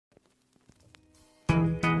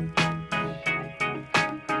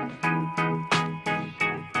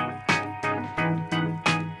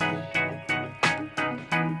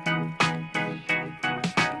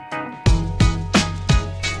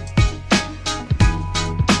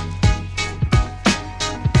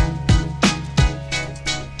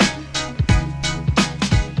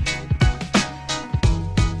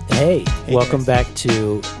Welcome back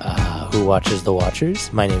to Who Watches the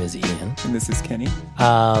Watchers. My name is Ian. And this is Kenny.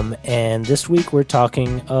 And this week we're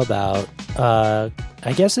talking about, I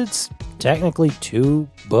guess it's technically 2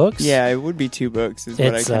 books. Yeah, it would be 2 books, is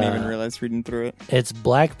what I couldn't even realize reading through it. It's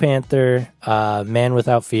Black Panther, Man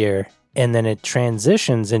Without Fear, and then it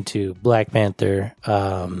transitions into Black Panther.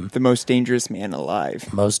 The Most Dangerous Man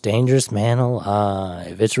Alive. Most Dangerous Man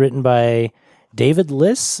Alive. It's written by David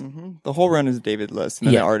Liss. Mm-hmm. The whole run is David Liss, and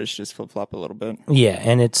then the artists just flip-flop a little bit. Yeah,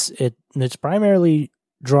 and it's primarily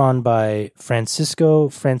drawn by Francisco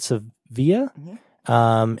Francavilla,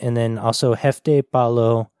 and then also Hefte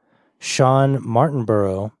Palo, Sean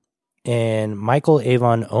Martinborough, and Michael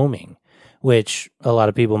Avon Oeming, which a lot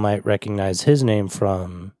of people might recognize his name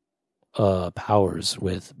from Powers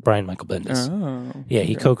with Brian Michael Bendis. Oh, yeah,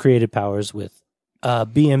 he co-created Powers with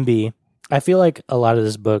BMB. I feel like a lot of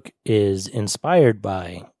this book is inspired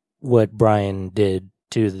by what Brian did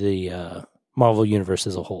to the Marvel Universe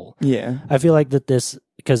as a whole. Yeah. I feel like that this,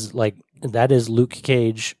 because like that is Luke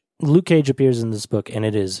Cage. Luke Cage appears in this book, and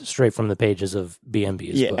it is straight from the pages of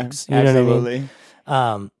BMB's books. You absolutely. know what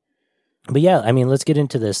I mean? But yeah, I mean, let's get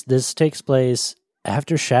into this. This takes place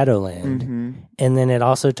after Shadowland, and then it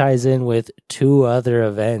also ties in with 2 other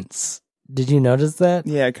events. Did you notice that?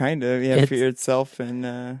 Yeah, kind of. Yeah, Fear Itself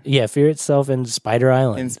and... Fear Itself and Spider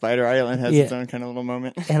Island. And Spider Island has its own kind of little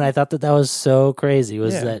moment. And I thought that was so crazy,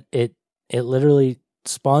 that it literally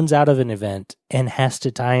spawns out of an event and has to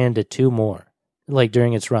tie into 2 more, like,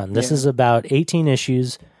 during its run. This is about 18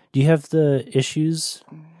 issues. Do you have the issues?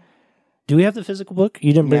 Do we have the physical book?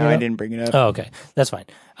 You didn't bring it up? No, I didn't bring it up. Oh, okay. That's fine.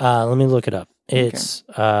 Let me look it up. It's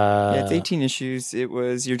it's 18 issues. It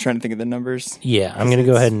was, you're trying to think of the numbers? Yeah, I'm going to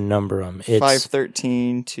go ahead and number them. It's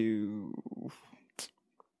 513 to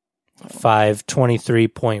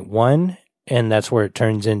 523.1, and that's where it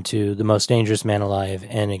turns into The Most Dangerous Man Alive,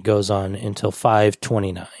 and it goes on until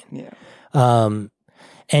 529. Yeah.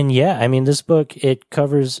 And yeah, I mean, this book, it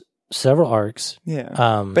covers several arcs.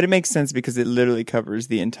 Yeah. But it makes sense because it literally covers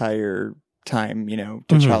the entire time,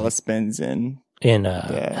 T'Challa spends in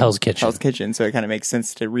Hell's Kitchen. So it kind of makes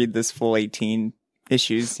sense to read this full 18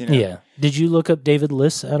 issues, Yeah. Did you look up David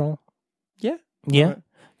Liss at all? Yeah. Yeah?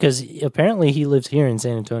 Because apparently he lives here in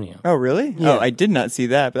San Antonio. Oh, really? Yeah. Oh, I did not see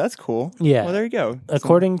that, but that's cool. Yeah. Well, there you go.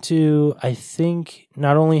 According to, I think,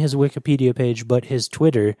 not only his Wikipedia page, but his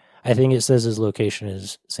Twitter, I think it says his location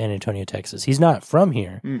is San Antonio, Texas. He's not from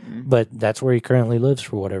here, but that's where he currently lives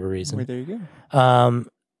for whatever reason. Well, there you go.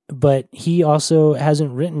 But he also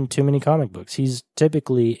hasn't written too many comic books. He's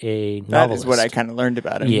typically a novelist. That is what I kind of learned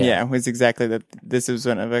about him. Yeah, it was exactly that. This is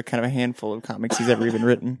one of a kind of a handful of comics he's ever even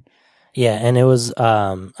written. Yeah, and it was,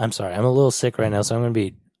 I'm sorry, I'm a little sick right now, so I'm going to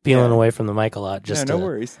be peeling away from the mic a lot just no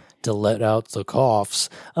worries. To let out the coughs.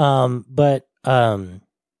 He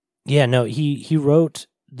wrote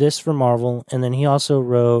this for Marvel, and then he also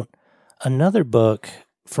wrote another book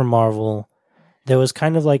for Marvel that was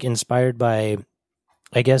kind of like inspired by,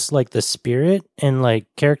 I guess, like the Spirit and like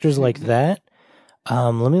characters like that.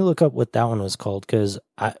 Let me look up what that one was called, because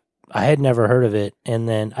I had never heard of it, and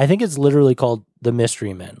then I think it's literally called The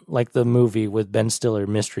Mystery Men, like the movie with Ben Stiller,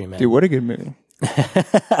 Mystery Men. Dude, what a good movie.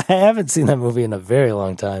 I haven't seen that movie in a very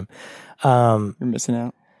long time. You're missing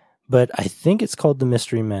out. But I think it's called The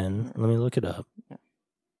Mystery Men. Let me look it up.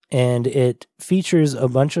 And it features a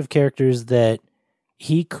bunch of characters that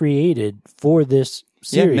he created for this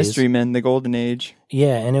series. Yeah, Mystery Men, the Golden Age.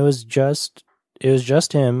 Yeah, and it was just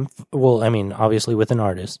him. Well, I mean, obviously with an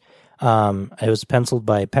artist. It was penciled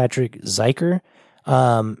by Patrick Zeiker,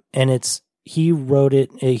 and he wrote it.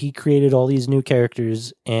 He created all these new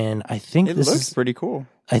characters, and I think it looks pretty cool.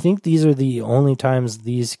 I think these are the only times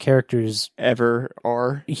these characters ever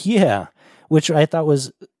are. Yeah, which I thought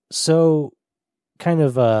was so kind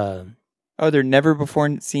of they're never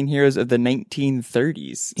before seen heroes of the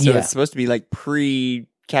 1930s. So it's supposed to be like pre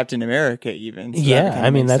Captain America, even. So I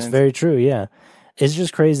mean that's very true. Yeah, it's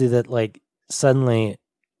just crazy that like suddenly.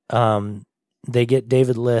 They get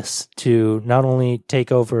David Liss to not only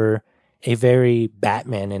take over a very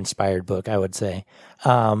Batman-inspired book, I would say,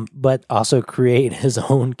 but also create his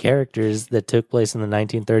own characters that took place in the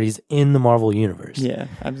 1930s in the Marvel Universe. Yeah,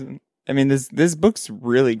 I mean, this book's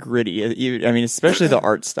really gritty. I mean, especially the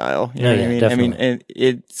art style. You know what I mean? Definitely. I mean,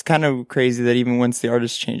 it's kind of crazy that even once the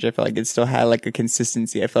artists changed, I feel like it still had like a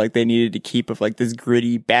consistency. I feel like they needed to keep of like this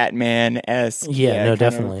gritty Batman-esque. Yeah,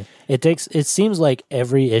 definitely. It seems like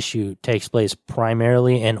every issue takes place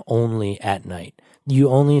primarily and only at night. You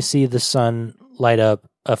only see the sun light up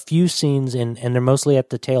a few scenes, and they're mostly at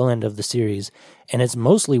the tail end of the series, and it's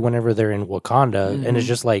mostly whenever they're in Wakanda, and it's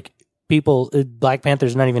just like people, Black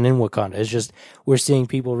Panther's not even in Wakanda. It's just we're seeing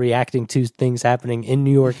people reacting to things happening in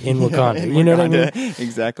New York in Wakanda. You know what I mean?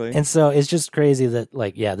 Exactly. And so it's just crazy that,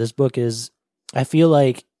 like, yeah, this book is, I feel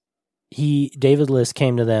like David Liss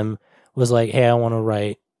came to them, was like, hey, I want to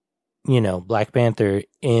write, Black Panther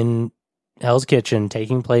in Hell's Kitchen,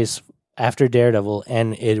 taking place after Daredevil,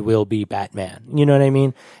 and it will be Batman. You know what I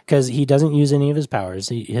mean? Because he doesn't use any of his powers.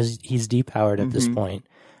 He's depowered at this point.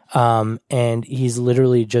 And he's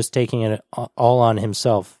literally just taking it all on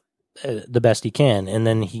himself the best he can. And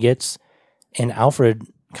then he gets an Alfred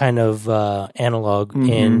kind of analog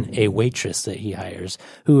in a waitress that he hires,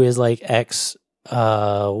 who is like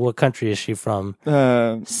what country is she from?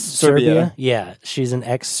 Serbia. Yeah, she's an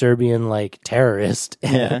ex-Serbian like terrorist,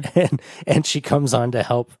 and she comes on to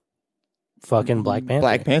help fucking Black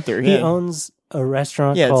Panther. He owns a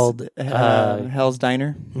restaurant called Hell's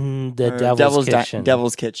Diner. The Devil's Kitchen.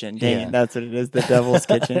 Devil's Kitchen. Dang, that's what it is. The Devil's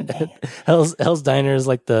Kitchen. Hell's Diner is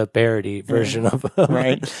like the parody version of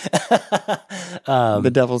right.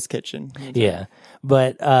 The Devil's Kitchen. Yeah,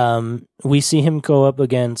 but we see him go up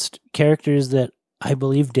against characters that I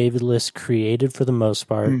believe David Liss created for the most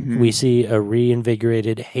part. We see a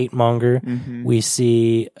reinvigorated hate monger. We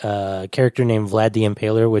see a character named Vlad the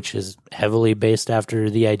Impaler, which is heavily based after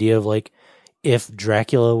the idea of like if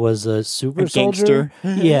Dracula was a super soldier.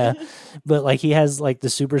 Yeah. But like he has like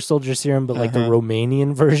the super soldier serum, but like the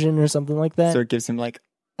Romanian version or something like that. So it gives him like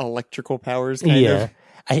electrical powers kind of.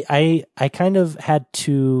 I kind of had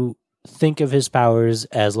to think of his powers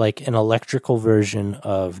as like an electrical version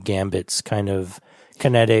of Gambit's kind of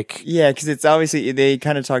kinetic. Yeah, because it's obviously, they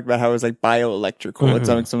kind of talked about how it was like bioelectrical.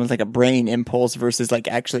 It's almost like a brain impulse versus like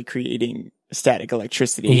actually creating static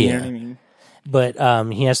electricity. You know what I mean?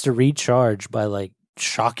 But he has to recharge by like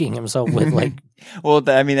shocking himself with like. Well,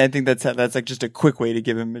 I mean, I think that's like just a quick way to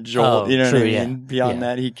give him a jolt. You know what I mean? Yeah. Beyond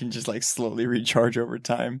that, he can just like slowly recharge over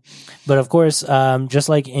time. But of course, just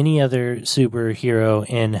like any other superhero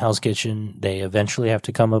in Hell's Kitchen, they eventually have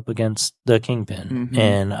to come up against the Kingpin,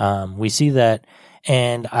 and we see that.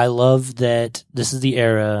 And I love that this is the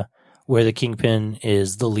era where the Kingpin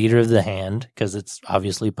is the leader of the Hand, because it's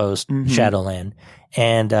obviously post Shadowland.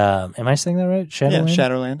 And am I saying that right? Shadowland? Yeah,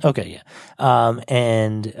 Shadowland. Okay, yeah.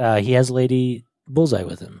 And he has Lady Bullseye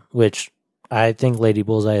with him, which I think Lady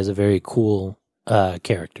Bullseye is a very cool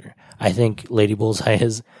character. I think Lady Bullseye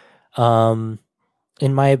is, in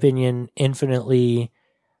my opinion, infinitely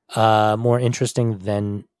more interesting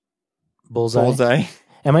than Bullseye.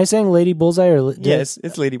 Am I saying Lady Bullseye or yes,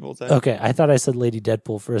 it's Lady Bullseye. Okay, I thought I said Lady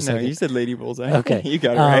Deadpool for a second. No, you said Lady Bullseye. Okay, you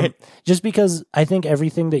got it right. Just because I think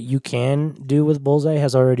everything that you can do with Bullseye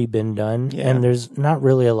has already been done, and there's not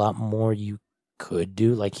really a lot more you could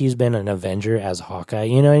do. Like he's been an Avenger as Hawkeye.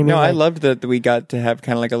 You know what I mean? No, like, I loved that we got to have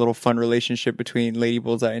kind of like a little fun relationship between Lady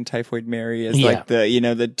Bullseye and Typhoid Mary as like the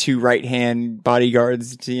the two right hand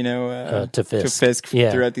bodyguards to Fisk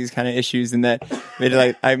throughout these kind of issues, and that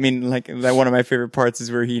like I mean like that one of my favorite parts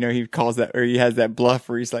is where he calls that, or he has that bluff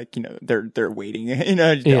where he's like they're waiting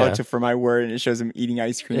for my word, and it shows them eating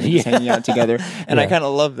ice cream and just hanging out together, and I kind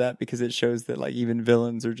of love that because it shows that like even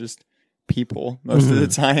villains are just people most of the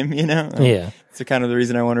time, So kind of the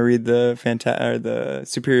reason I want to read the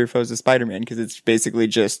Superior Foes of Spider-Man, because it's basically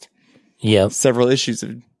just several issues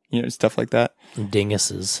of stuff like that.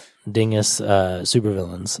 Dingus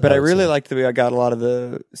supervillains. But I really liked that I got a lot of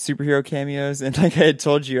the superhero cameos, and like I had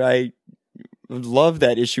told you, I love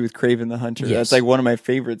that issue with Kraven the Hunter. Yes. That's like one of my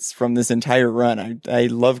favorites from this entire run. I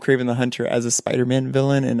love Kraven the Hunter as a Spider-Man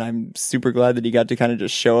villain, and I'm super glad that he got to kind of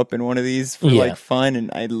just show up in one of these for like fun. And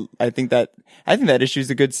I think that issue is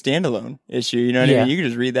a good standalone issue. You know what I mean? You can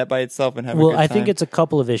just read that by itself and have a good time. Well, I think it's a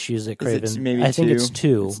couple of issues at Kraven. I think it's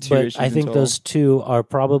two, but I think those two are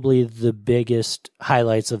probably the biggest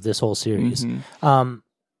highlights of this whole series.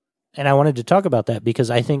 And I wanted to talk about that because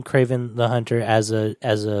I think Kraven the Hunter as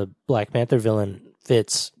a Black Panther villain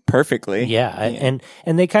fits perfectly. Yeah. And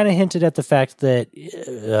they kind of hinted at the fact that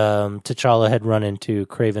T'Challa had run into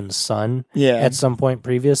Kraven's son at some point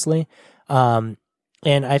previously. And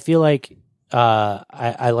I feel like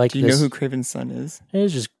I like. Do you know who Kraven's son is?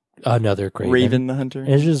 It's just another Kraven. Raven the Hunter.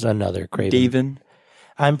 It's just another Kraven. Daven.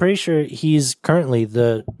 I'm pretty sure he's currently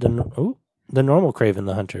the normal Kraven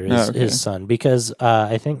the Hunter is his son, because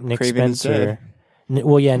I think Nick Kraven Spencer.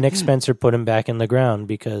 Nick Spencer put him back in the ground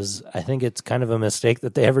because I think it's kind of a mistake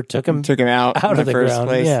that they ever took him out of the first ground.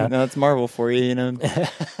 place. Yeah. No, it's Marvel for you,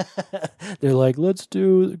 They're like, let's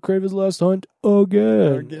do Kraven's Last Hunt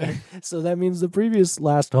again. So that means the previous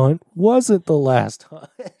Last Hunt wasn't the last hunt.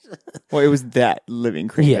 Well, it was that living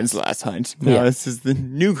Kraven's Last Hunt. No, this is the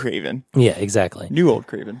new Kraven. Yeah, exactly. New old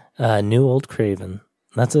Kraven. New old Kraven.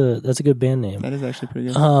 That's a good band name. That is actually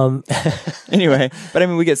pretty good. Anyway, but I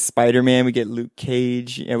mean, we get Spider-Man, we get Luke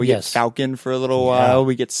Cage, we get Falcon for a little while,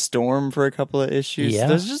 we get Storm for a couple of issues. Yeah.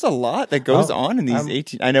 There's just a lot that goes on in these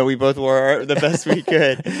 18. I know we both wore the best we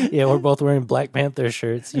could. Yeah, we're both wearing Black Panther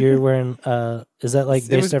shirts. You're wearing, is that like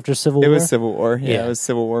based after Civil War? It was Civil War. Yeah, it was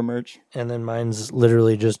Civil War merch. And then mine's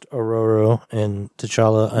literally just Aurora and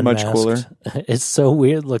T'Challa unmasked. Much cooler. It's so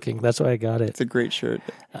weird looking. That's why I got it. It's a great shirt.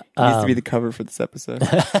 It needs to be the cover for this episode.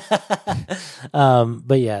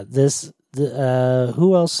 But yeah,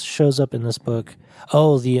 who else shows up in this book?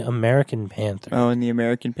 Oh, the American Panther. Oh, and the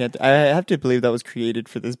American Panther. I have to believe that was created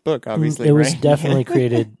for this book, obviously. It was definitely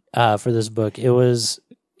created for this book. It was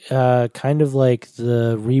kind of like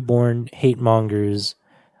the reborn hate mongers,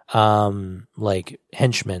 like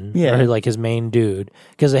henchman, or like his main dude.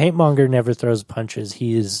 Because the hate monger never throws punches.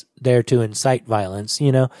 He is there to incite violence,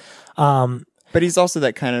 But he's also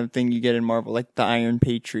that kind of thing you get in Marvel, like the Iron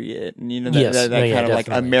Patriot, and that kind of like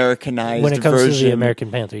Americanized version. When it comes to the American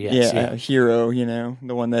Panther, yes. Yeah, hero,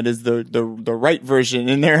 the one that is the right version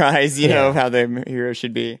in their eyes, of how the hero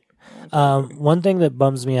should be. One thing that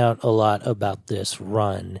bums me out a lot about this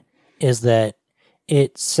run is that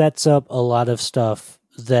it sets up a lot of stuff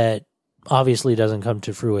that obviously doesn't come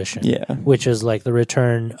to fruition. Yeah. Which is like the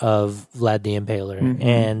return of Vlad the Impaler,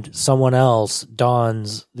 and someone else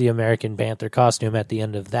dons the American Panther costume at the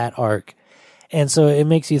end of that arc. And so it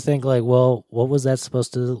makes you think like, well, what was that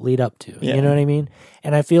supposed to lead up to? Yeah. You know what I mean?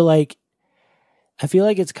 And I feel like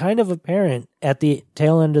it's kind of apparent at the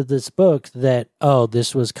tail end of this book that,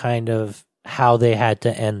 this was kind of how they had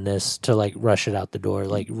to end this to like rush it out the door,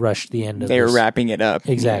 like rush the end of this. They were wrapping it up.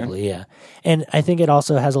 Exactly, yeah. And I think it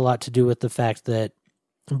also has a lot to do with the fact that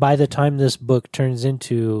by the time this book turns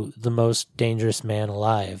into The Most Dangerous Man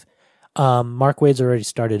Alive, Mark Waid's already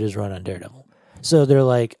started his run on Daredevil. So they're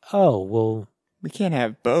like, we can't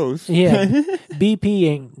have both. Yeah.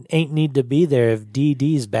 BP ain't need to be there if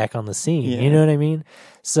DD's back on the scene. Yeah. You know what I mean?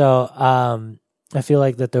 So I feel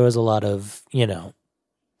like that there was a lot of,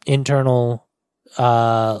 internal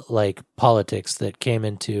like politics that came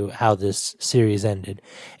into how this series ended.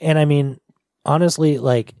 And I mean, honestly,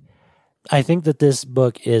 like I think that this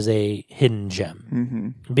book is a hidden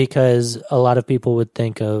gem because a lot of people would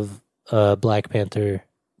think of a Black Panther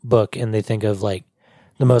book and they think of like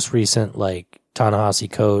the most recent like Ta-Nehisi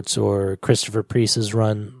Coates or Christopher Priest's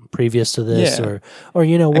run previous to this, or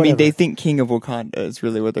whatever. I mean, they think King of Wakanda is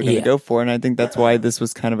really what they're going to go for, and I think that's why this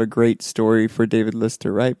was kind of a great story for David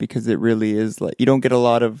Lister, right? Because it really is like you don't get a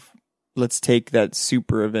lot of let's take that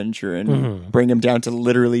super Avenger and bring him down to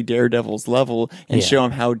literally Daredevil's level and show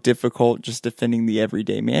him how difficult just defending the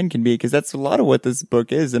everyday man can be, because that's a lot of what this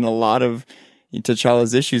book is, and a lot of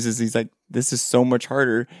T'Challa's issues is he's like, this is so much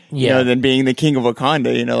harder, than being the King of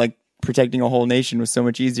Wakanda, like protecting a whole nation was so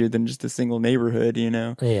much easier than just a single neighborhood,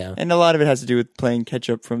 Yeah. And a lot of it has to do with playing catch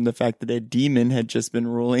up from the fact that a demon had just been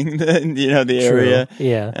ruling the area.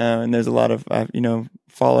 Yeah. And there's a lot of,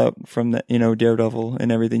 fallout from the, Daredevil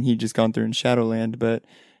and everything he'd just gone through in Shadowland.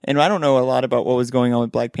 And I don't know a lot about what was going on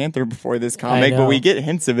with Black Panther before this comic, but we get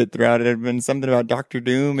hints of it throughout. It had been something about Doctor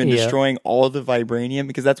Doom and destroying all the vibranium,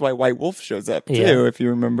 because that's why White Wolf shows up too, if you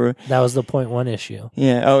remember. That was the 0.1 issue.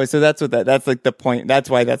 Yeah. Oh, so that's that's like the point. That's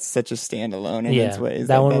why that's such a standalone in its ways.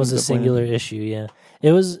 That one was a singular issue. Yeah.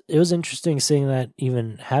 It was interesting seeing that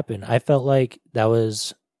even happen. I felt like that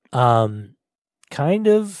was kind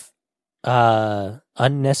of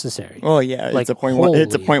unnecessary. Oh yeah, like, it's a 0.1.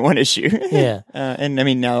 It's a 0.1 issue. Yeah, and I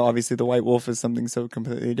mean now obviously the White Wolf is something so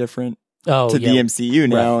completely different to the MCU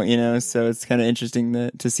now. Right. So it's kind of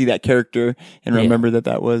interesting to see that character and remember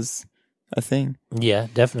that was a thing. Yeah,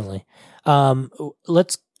 definitely.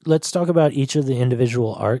 Let's talk about each of the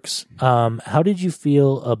individual arcs. How did you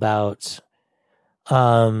feel about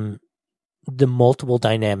the multiple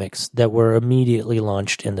dynamics that were immediately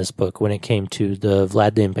launched in this book when it came to the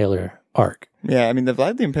Vlad the Impaler arc? Yeah, I mean, the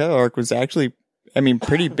Vlad the Impaler arc was actually,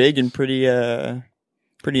 pretty big and pretty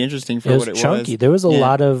interesting for what it was. It was chunky. There was a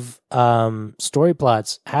lot of story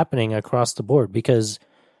plots happening across the board because,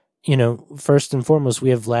 first and foremost,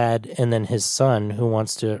 we have Vlad and then his son who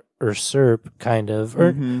wants to usurp kind of,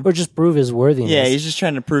 or just prove his worthiness. Yeah, he's just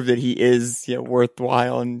trying to prove that he is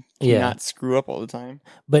worthwhile and not screw up all the time.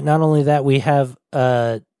 But not only that, we have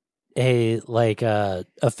a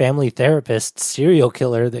family therapist serial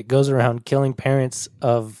killer that goes around killing parents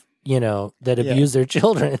of that abuse their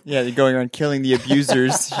children. Yeah, they're going around killing the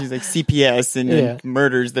abusers. She's like CPS and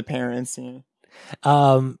murders the parents.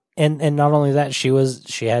 And not only that, she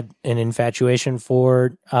had an infatuation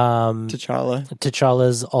for T'Challa.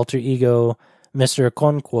 T'Challa's alter ego Mr.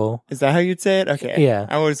 Okonkwo. Is that how you'd say it? Okay. Yeah.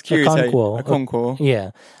 I was curious. Okonkwo.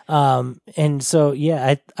 Yeah. And so,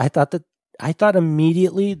 yeah, I thought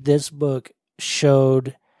immediately this book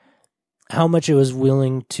showed how much it was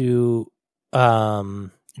willing to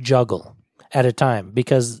juggle at a time,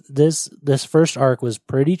 because this first arc was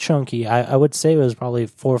pretty chunky. I would say it was probably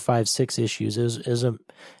 4, 5, 6 issues. It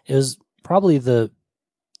was probably the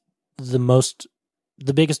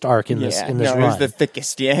biggest arc in this run. It was the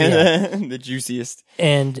thickest, the juiciest.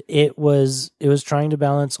 And it was trying to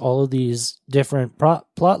balance all of these different plot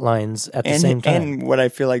lines at the same time. And what I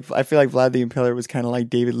feel like Vlad the Impaler was kind of like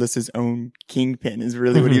David Liss's own Kingpin, is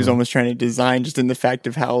really what he was almost trying to design, just in the fact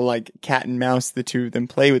of how like cat and mouse the two of them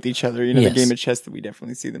play with each other. The game of chess that we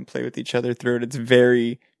definitely see them play with each other through it. It's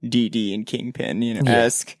very DD and Kingpin,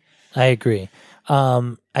 esque. I agree.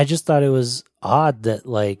 I just thought it was odd that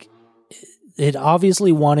like it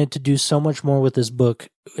obviously wanted to do so much more with this book,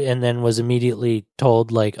 and then was immediately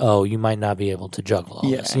told like, oh, you might not be able to juggle all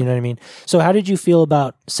this. You know what I mean? So how did you feel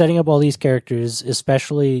about setting up all these characters,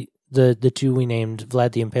 especially the two we named,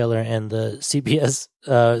 Vlad the Impaler and the CPS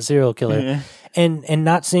serial killer, and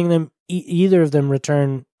not seeing them either of them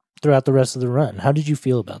return throughout the rest of the run? How did you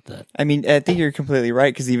feel about that? I mean, I think you're completely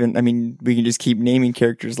right, because we can just keep naming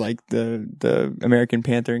characters like the American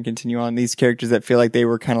Panther and continue on. These characters that feel like they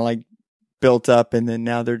were kind of like built up, and then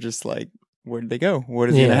now they're just like, where did they go? What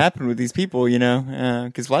is going to happen with these people?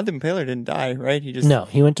 Because Vlad the Impaler didn't die, right?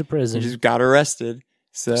 He went to prison. He just got arrested.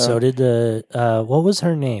 So did the what was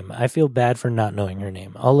her name? I feel bad for not knowing her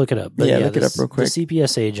name. I'll look it up. But look it up real quick. The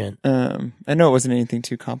CPS agent. I know it wasn't anything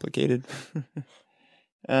too complicated.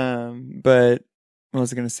 But what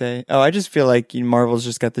was I going to say? Oh, I just feel like Marvel's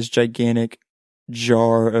just got this gigantic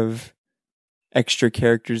jar of extra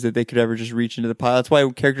characters that they could ever just reach into the pile. That's why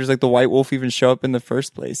characters like the White Wolf even show up in the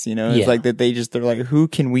first place. It's like that they're like, who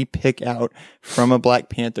can we pick out from a Black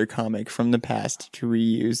Panther comic from the past to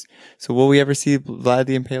reuse? So will we ever see Vlad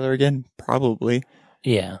the Impaler again? Probably.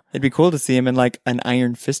 Yeah. It'd be cool to see him in like an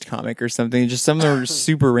Iron Fist comic or something. Just something that were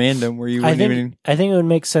super random where you wouldn't even... I think it would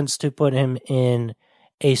make sense to put him in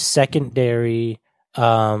a secondary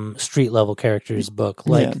street level characters book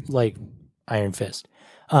like Iron Fist.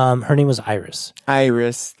 Her name was Iris.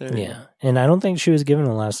 Iris. And I don't think she was given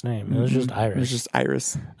a last name. It was just Iris. It was just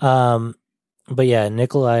Iris. But yeah,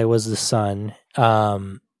 Nikolai was the son.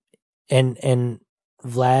 And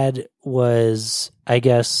Vlad was, I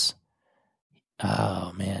guess,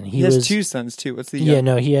 oh man, he has 2 sons too. What's the he had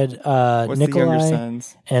Nikolai, the younger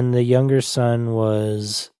sons? And the younger son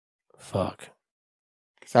was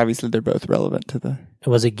because obviously they're both relevant to the...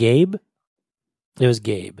 Was it Gabe? It was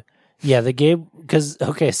Gabe. Yeah, the Gabe, because,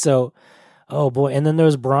 okay, so, oh boy, and then there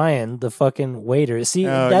was Brian, the fucking waiter. See,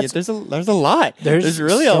 there's a lot. There's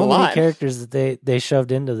really a lot. So many characters that they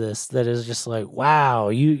shoved into this that is just like, wow,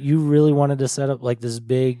 you really wanted to set up like this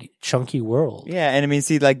big, chunky world. Yeah,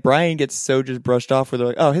 and like Brian gets so just brushed off where they're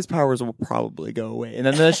like, oh, his powers will probably go away. And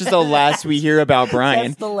then that's just the last we hear about Brian.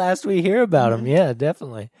 That's the last we hear about him, yeah,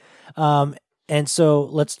 definitely. And so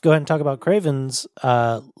let's go ahead and talk about Kraven's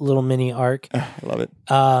little mini arc. I love it.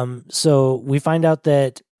 So we find out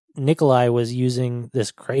that Nikolai was using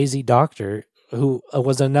this crazy doctor who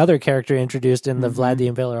was another character introduced in the Vlad the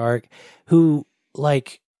Impaler arc, who,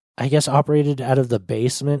 like, I guess operated out of the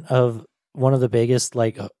basement of one of the biggest,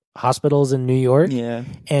 like, hospitals in New York. Yeah.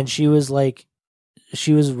 And she was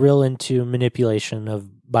real into manipulation of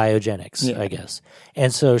biogenics, I guess.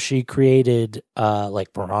 And so she created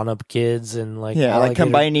like piranha kids and like like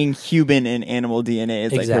combining human and animal DNA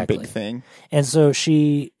is like her big thing. And so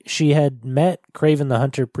she had met Kraven the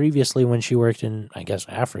Hunter previously when she worked in, I guess,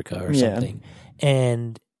 Africa or something.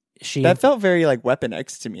 And that felt very like Weapon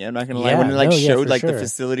X to me. I'm not gonna lie. When it showed like the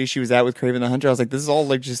facility she was at with Kraven the Hunter, I was like, this is all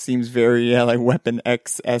like just seems very like Weapon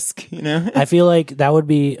X-esque, I feel like that would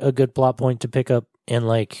be a good plot point to pick up in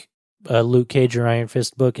like a Luke Cage or Iron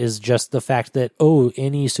Fist book, is just the fact that,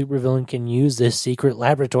 any supervillain can use this secret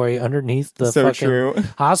laboratory underneath the fucking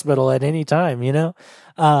hospital at any time,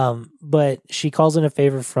 But she calls in a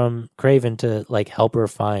favor from Kraven to like help her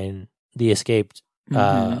find the escaped.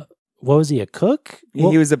 What was he, a cook?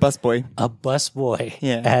 He was a busboy. A busboy.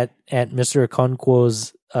 At Mr.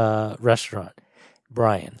 Okonkwo's restaurant.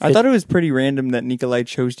 Brian. I thought it was pretty random that Nikolai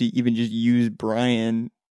chose to even just use Brian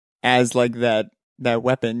as like that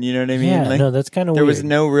weapon, you know what I mean? Yeah, no, that's kind of weird. There was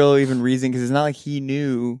no real even reason, because it's not like he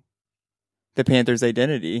knew the Panther's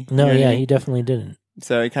identity. No, he definitely didn't.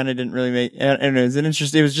 So it kind of didn't really make... I don't know,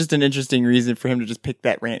 it was just an interesting reason for him to just pick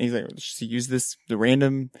that random... He's like, let's just use the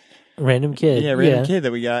random kid. Yeah, random kid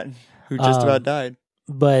that we got who just about died.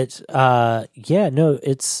 But, I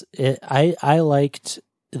liked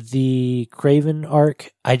the Kraven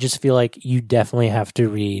arc, I just feel like you definitely have to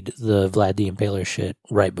read the Vlad the Impaler shit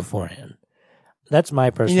right beforehand. That's my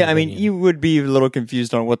personal opinion. I mean, you would be a little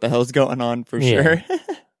confused on what the hell's going on for sure.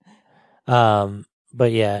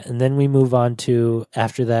 But yeah, and then we move on to,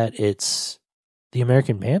 after that, it's the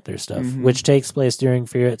American Panther stuff, which takes place during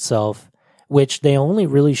Fear Itself, which they only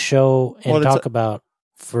really show and talk about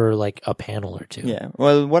for like a panel or two. Yeah.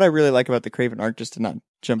 Well, what I really like about the Kraven arc, just to not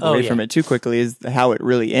jump away from it too quickly, is how it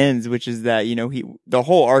really ends, which is that, the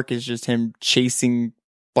whole arc is just him chasing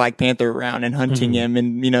Black Panther around and hunting him.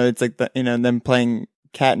 And, it's like them playing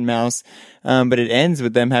cat and mouse. But it ends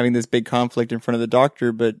with them having this big conflict in front of the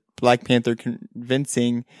doctor, but Black Panther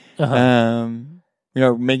convincing, making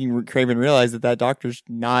Kraven realize that doctor's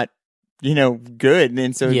not, good.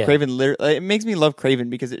 And so Kraven it makes me love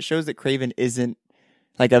Kraven because it shows that Kraven isn't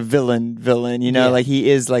like a villain, like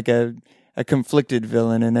he is like a conflicted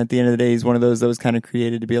villain. And at the end of the day, he's one of those that was kind of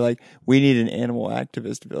created to be like, we need an animal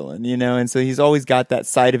activist villain, and so he's always got that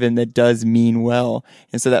side of him that does mean well.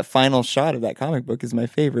 And so that final shot of that comic book is my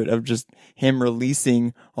favorite, of just him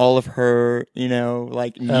releasing all of her,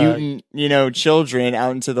 mutant, children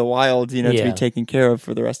out into the wild, to be taken care of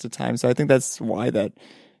for the rest of time. So I think that's why that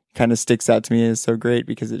kind of sticks out to me as so great,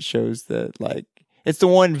 because it shows that it's the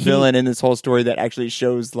one villain in this whole story that actually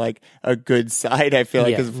shows like a good side, I feel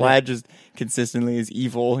like, because Vlad just consistently is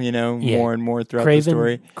evil, more and more throughout the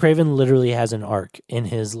story. Kraven literally has an arc in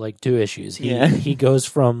his 2 issues. He goes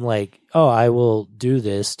from oh, I will do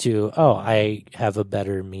this to, oh, I have a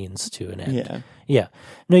better means to an end. Yeah.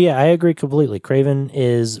 No, I agree completely. Kraven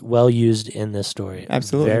is well used in this story.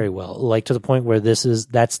 Absolutely. Very well. To the point where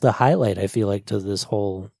that's the highlight, I feel like, to this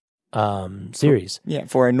whole series.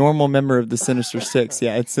 For a normal member of the Sinister Six,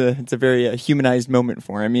 it's a very humanized moment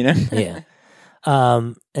for him, Yeah.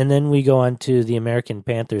 And then we go on to the American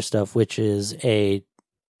Panther stuff, which is a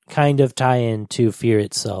kind of tie-in to Fear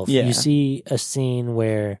Itself. You see a scene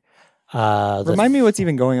where remind me what's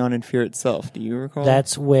even going on in Fear Itself. Do you recall?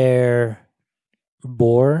 That's where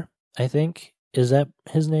Bor, I think, is that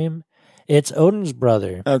his name? It's Odin's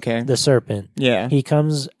brother. Okay. The serpent. Yeah. He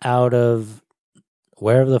comes out of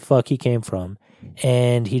wherever the fuck he came from,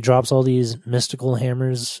 and he drops all these mystical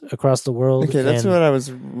hammers across the world. Okay, that's what I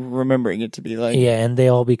was remembering it to be like. Yeah, and they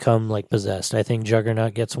all become possessed. I think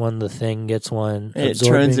Juggernaut gets one, the Thing gets one. It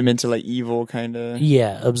turns him into evil kind of.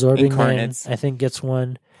 Yeah, Absorbing incarnates. Man, I think, gets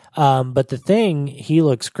one. But the Thing, he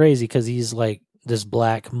looks crazy because he's this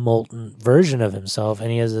black molten version of himself, and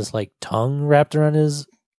he has this tongue wrapped around his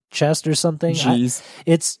chest or something. Jeez,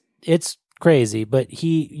 it's crazy, but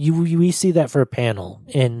we see that for a panel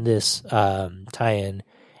in this tie-in,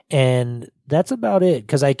 and that's about it.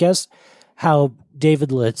 Because I guess how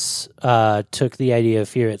David Litz took the idea of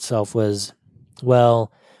Fear Itself was,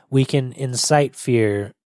 well, we can incite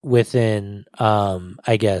fear within,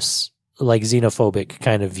 I guess, xenophobic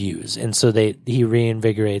kind of views, and so he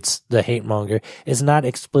reinvigorates the hate monger. It's not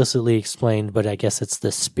explicitly explained, but I guess it's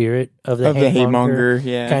the spirit of the hate monger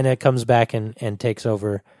kind of comes back and takes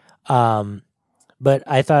over. But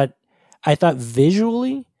I thought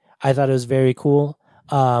visually, I thought it was very cool.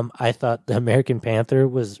 I thought the American Panther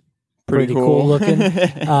was pretty cool looking.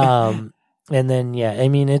 And then, I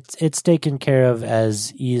mean, it's taken care of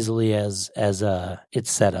as easily as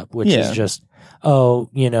it's set up, which is just,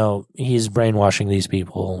 he's brainwashing these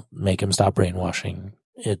people, make him stop brainwashing.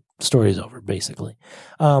 Story's over, basically.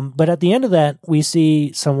 But at the end of that, we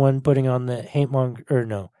see someone putting on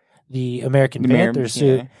the the American Panther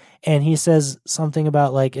suit, and he says something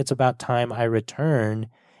about it's about time I return,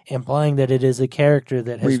 implying that it is a character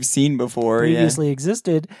that we've seen before, previously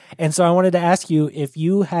existed. And so I wanted to ask you, if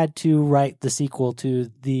you had to write the sequel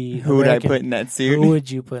to the Who would I put in that suit? Who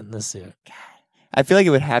would you put in the suit? I feel like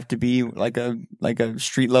it would have to be like a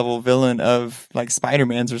street level villain of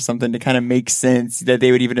Spider-Man's or something to kind of make sense that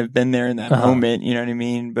they would even have been there in that moment. You know what I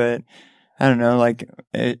mean? But I don't know,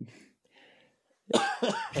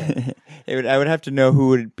 I would have to know who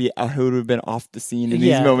would have been off the scene in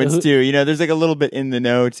these moments too. There's a little bit in the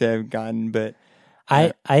know to have gotten, but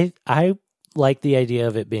I like the idea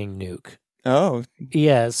of it being Nuke. Oh,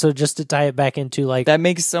 yeah. So just to tie it back into that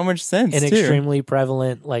makes so much sense. An extremely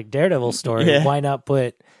prevalent Daredevil story. Yeah. Why not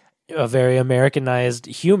put a very Americanized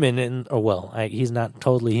human in? Or he's not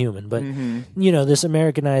totally human, but this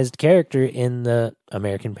Americanized character in the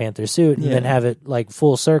American Panther suit, and then have it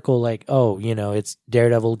full circle. It's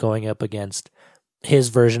Daredevil going up against his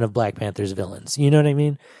version of Black Panther's villains. You know what I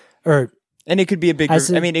mean? And it could be a big.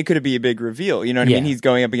 It could be a big reveal. You know what I mean? He's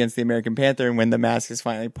going up against the American Panther, and when the mask is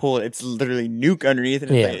finally pulled, it's literally Nuke underneath,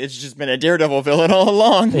 and it's just been a Daredevil villain all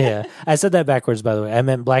along. Yeah, I said that backwards, by the way. I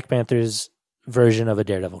meant Black Panther's version of a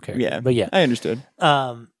Daredevil character. Yeah, but yeah, I understood.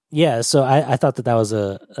 Yeah, so I thought that was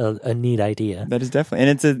a neat idea. That is definitely,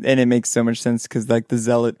 and it makes so much sense because like the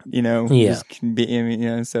Zealot, just can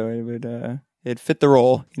be, so it would it fit the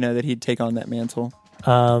role, that he'd take on that mantle.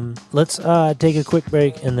 Let's take a quick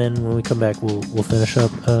break, and then when we come back, we'll finish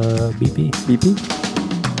up BP.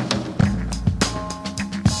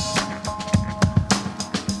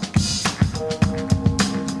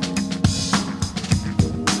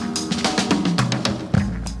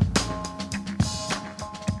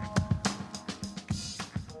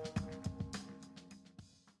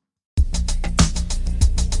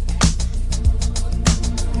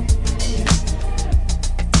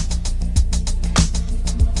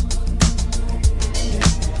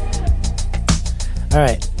 All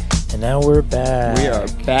right, and now we're back. We are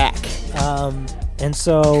back. And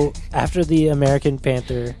so after the American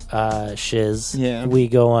Panther shiz, we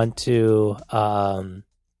go on to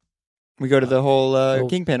we go to the whole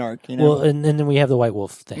Kingpin arc, Well, and then we have the White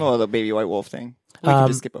Wolf thing. Oh, the baby White Wolf thing. We can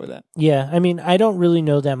just skip over that. Yeah, I mean, I don't really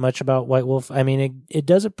know that much about White Wolf. I mean, it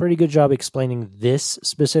does a pretty good job explaining this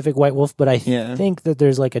specific White Wolf, but I think that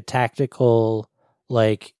there's like a tactical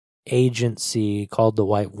agency called the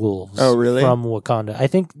White Wolves. Oh, really? From Wakanda. I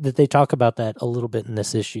think that they talk about that a little bit in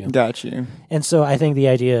this issue. Got you. And so I think the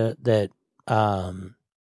idea that I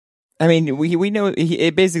mean, we know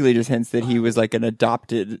it basically just hints that he was like an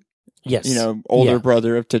adopted older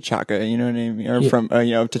brother of T'Chaka, you know what I mean? Or from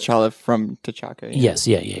T'Challa from T'Chaka. Yes,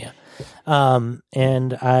 yeah.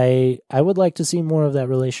 And I would like to see more of that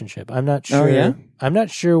relationship. I'm not sure. Oh, yeah? I'm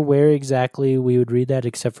not sure where exactly we would read that,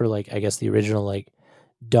 except for I guess the original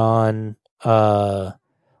Don,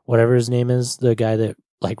 whatever his name is, the guy that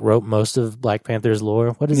wrote most of Black Panther's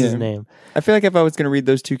lore. What is his name? I feel like if I was going to read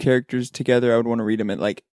those two characters together, I would want to read them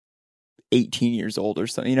at 18 years old or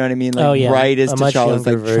something. You know what I mean? Right as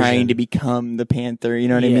T'Challa's trying to become the Panther. You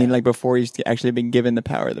know what I mean? Before he's actually been given the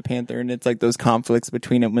power of the Panther, and it's those conflicts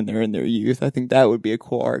between them when they're in their youth. I think that would be a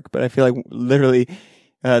cool arc. But I feel like literally,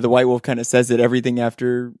 the White Wolf kind of says it. Everything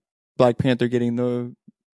after Black Panther getting the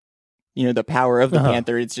power of the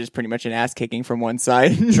Panther, it's just pretty much an ass kicking from one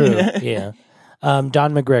side. True, yeah. Don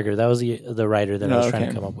McGregor, that was the writer that I was trying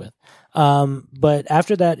to come up with. But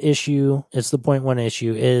after that issue, it's the point one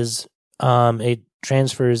issue, is it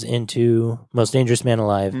transfers into Most Dangerous Man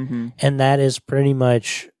Alive, and that is pretty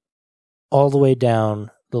much all the way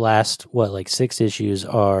down. The last 6 issues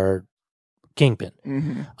are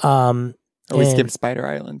Kingpin. We skipped Spider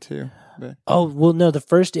Island too. But. Oh, well, no, the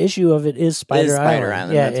first issue of it is Spider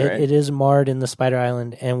Island. Yeah, that's right. It is marred in the Spider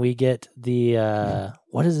Island, and we get the,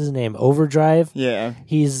 what is his name? Overdrive? Yeah.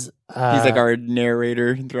 He's our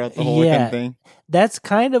narrator throughout the whole thing. That's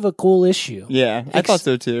kind of a cool issue. Yeah, I thought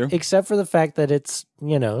so too. Except for the fact that it's,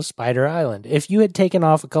 Spider Island. If you had taken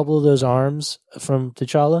off a couple of those arms from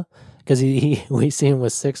T'Challa, because we see him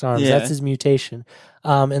with 6 arms, that's his mutation.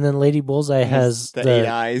 And then Lady Bullseye has the 8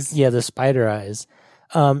 eyes. Yeah, the spider eyes.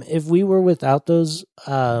 If we were without those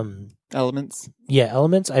elements,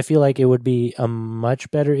 I feel like it would be a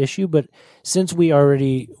much better issue. But since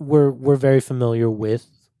we're very familiar with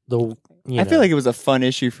the, I feel like it was a fun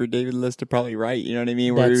issue for David Liss to probably write. You know what I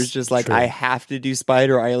mean? Where it was just true. I have to do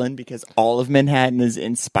Spider Island because all of Manhattan is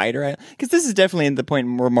in Spider Island. Because this is definitely in the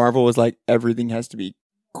point where Marvel was everything has to be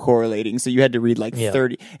correlating, so you had to read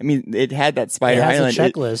 30. I mean, it had that Spider Island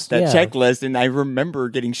checklist, checklist, and I remember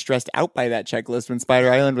getting stressed out by that checklist when Spider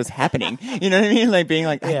Island was happening. You know what I mean? Being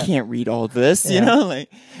I can't read all this. You know,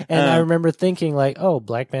 and I remember thinking oh,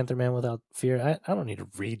 Black Panther Man Without Fear. I don't need to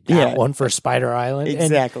read that one for Spider Island.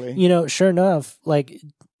 Exactly. And, sure enough,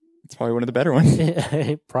 it's probably one of the better ones.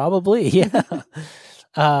 Probably, yeah.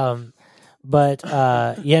 But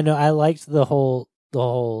I liked the whole.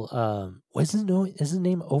 What's his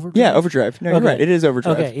name? Overdrive? Yeah, Overdrive. No, you're right. It is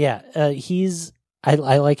Overdrive. Okay, yeah. I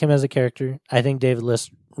like him as a character. I think David Liss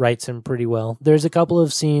writes him pretty well. There's a couple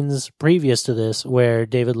of scenes previous to this where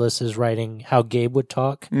David Liss is writing how Gabe would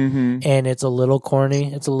talk, and it's a little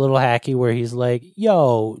corny. It's a little hacky where he's like,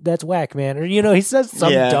 yo, that's whack, man. Or, he says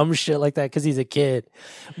some dumb shit like that because he's a kid.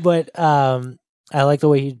 But I like the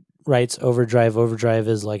way he writes Overdrive. Overdrive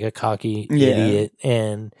is a cocky idiot,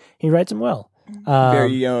 and he writes him well.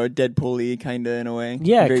 Very Deadpool-y kind of in a way.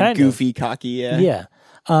 Yeah, very kind goofy, cocky. Yeah.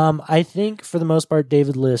 I think for the most part,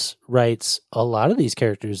 David Liss writes a lot of these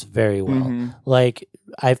characters very well.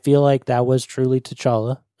 I feel like that was truly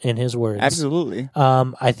T'Challa in his words. Absolutely.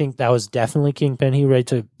 I think that was definitely Kingpin. He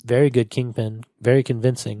writes a very good Kingpin, very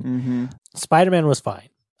convincing. Spider-Man was fine.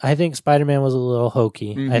 I think Spider-Man was a little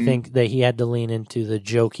hokey. I think that he had to lean into the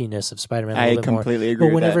jokiness of Spider-Man a little bit more. I completely agree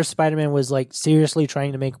But whenever with that. Spider-Man was seriously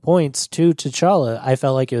trying to make points to T'Challa, I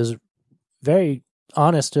felt like it was very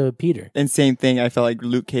honest to Peter. And same thing, I felt like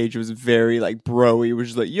Luke Cage was very like bro. He was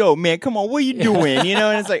just like, yo man, come on, what are you doing? You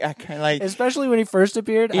know, and it's like I kind of like, especially when he first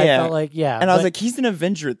appeared, I felt like and I was like, he's an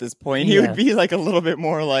Avenger at this point. He would be like a little bit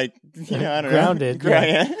more like, you know, I don't grounded. know.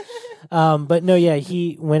 Yeah. But no,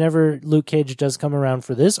 whenever Luke Cage does come around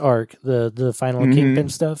for this arc, the final Kingpin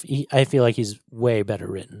stuff, I feel like he's way better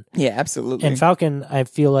written. Yeah, absolutely. And Falcon, I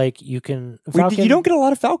feel like you can. You don't get a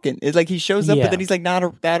lot of Falcon. It's like he shows up, but then he's like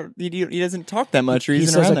he doesn't talk that much. Or he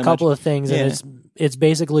says a couple of things, and it's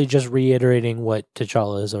basically just reiterating what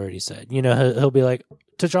T'Challa has already said. You know, he'll be like,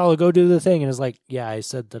 T'Challa, go do the thing, and it's like, yeah, I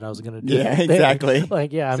said that I was going to do. Yeah, exactly.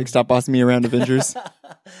 Like, yeah, I'm like, stop bossing me around, Avengers.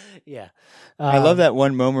 Yeah. I love that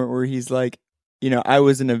one moment where he's like, you know, I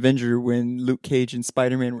was an Avenger when Luke Cage and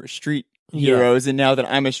Spider-Man were street heroes, and now that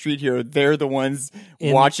I'm a street hero, they're the ones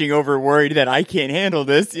watching over, worried that I can't handle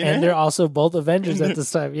this. You know? And they're also both Avengers at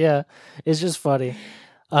this time. Yeah, it's just funny.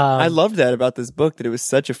 I loved that about this book, that it was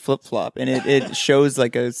such a flip-flop, and it shows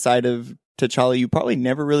like a side of T'Challa you probably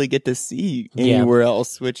never really get to see anywhere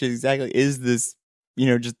else, which is this, you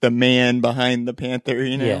know, just the man behind the Panther,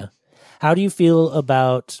 you know? Yeah. How do you feel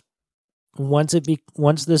about once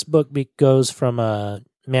this book goes from a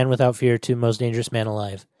Man Without Fear to Most Dangerous Man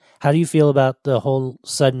Alive? How do you feel about the whole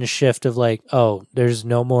sudden shift of like, oh, there's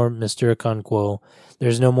no more Mr. Okonkwo,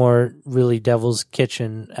 there's no more really Devil's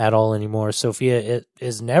Kitchen at all anymore. Sophia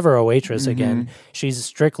is never a waitress again. She's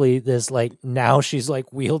strictly this, like, now she's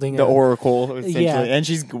like wielding the Oracle, essentially, and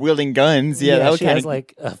she's wielding guns. Yeah, that she has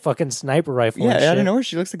like a fucking sniper rifle. Yeah, I don't know.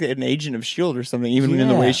 She looks like an agent of S.H.I.E.L.D. or something, even in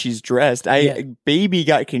the way she's dressed. Baby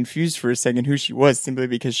got confused for a second who she was, simply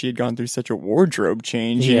because she had gone through such a wardrobe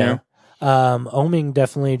change. You know? Oeming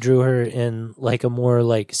definitely drew her in like a more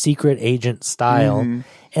like secret agent style.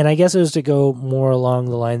 And I guess it was to go more along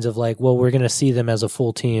the lines of like, well, we're going to see them as a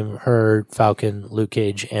full team, her, Falcon, Luke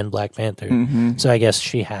Cage, and Black Panther. So I guess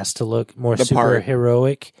she has to look more super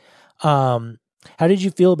heroic. How did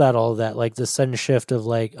you feel about all of that? Like the sudden shift of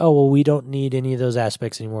like, oh, well, we don't need any of those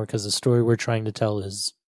aspects anymore because the story we're trying to tell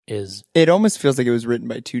is. It almost feels like it was written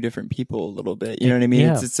by two different people a little bit. You know what I mean?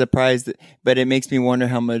 It's a surprise, but it makes me wonder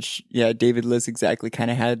how much, David Liss exactly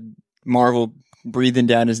kind of had Marvel breathing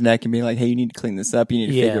down his neck and being like, hey, you need to clean this up. You need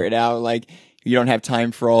to figure it out. Like, you don't have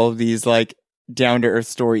time for all of these like down to earth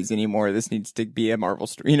stories anymore. This needs to be a Marvel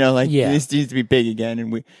story. You know, like this needs to be big again.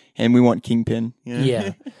 And we want Kingpin. You know?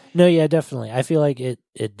 Yeah. No, yeah, definitely. I feel like it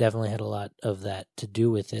definitely had a lot of that to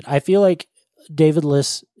do with it. I feel like David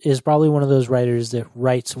Liss is probably one of those writers that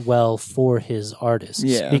writes well for his artists.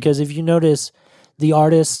 Yeah. Because if you notice, the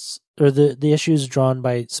artists or the issues drawn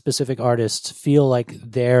by specific artists feel like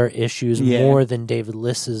their issues more than David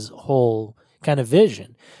Liss's whole kind of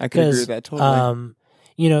vision. I could agree with that totally.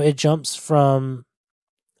 You know, it jumps from...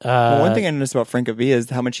 one thing I noticed about Francavilla is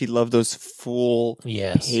how much he loved those full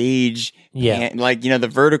page, like, you know, the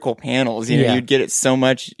vertical panels. You know, you'd get it so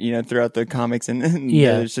much, you know, throughout the comics, and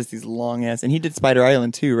there's just these long ass. And he did Spider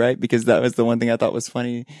Island too, right? Because that was the one thing I thought was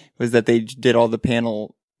funny, was that they did all the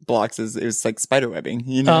panel blocks as it was like spider webbing.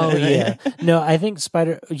 You know? Oh yeah, no, I think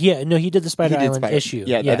he did the Spider Island issue.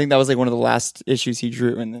 Yeah, I think that was like one of the last issues he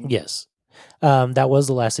drew, and then yes. That was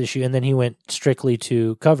the last issue, and then he went strictly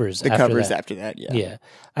to covers. After that, yeah.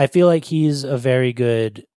 I feel like he's a very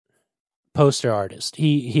good poster artist.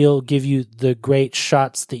 He'll give you the great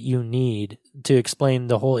shots that you need to explain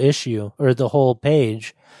the whole issue or the whole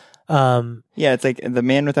page. It's like the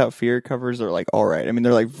Man Without Fear covers are like all right. I mean,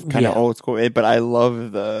 they're like kind of old school, but I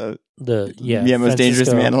love the Most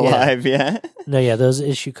Dangerous Man Alive. No, those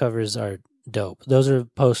issue covers are dope. Those are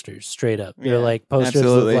posters straight up. They're like posters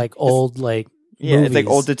of like old movies. It's like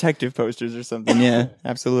old detective posters or something. Yeah,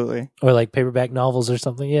 absolutely. Or like paperback novels or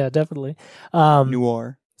something. Yeah, definitely.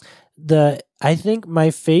 Noir. I think my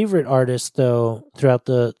favorite artist though throughout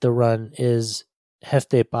the run is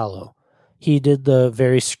Hefte Palo. He did the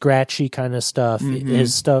very scratchy kind of stuff.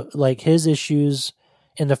 His stuff, like his issues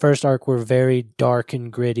in the first arc, were very dark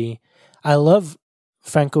and gritty. I love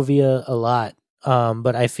Francavilla a lot,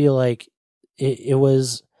 but I feel like it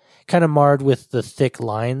was kind of marred with the thick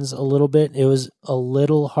lines a little bit. It was a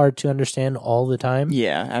little hard to understand all the time.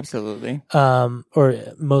 Yeah, absolutely. Or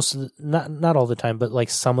most of not all the time, but like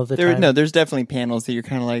some of the time. No, there's definitely panels that you're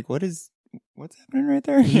kind of like, what's happening right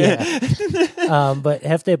there? Yeah. But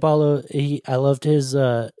Hefte Palo, I loved his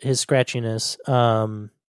scratchiness.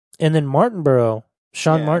 And then Martinborough,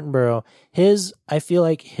 Sean Martinborough, I feel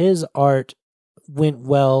like his art went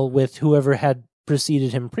well with whoever had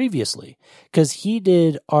preceded him previously, because he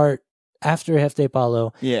did art after Hefte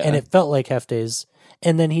Paulo, and it felt like Hefte's.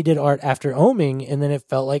 And then he did art after Oeming, and then it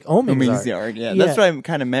felt like Oeming's art. Yeah. That's what I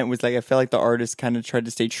kind of meant, was like, I felt like the artist kind of tried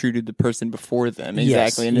to stay true to the person before them.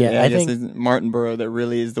 Exactly. Yes. And I guess it's Martin Burrow that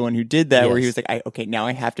really is the one who did that, where he was like, okay, now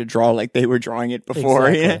I have to draw like they were drawing it before.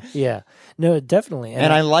 Exactly. Yeah. No, definitely.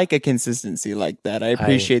 And I like a consistency like that. I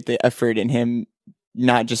appreciate the effort in him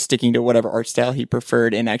not just sticking to whatever art style he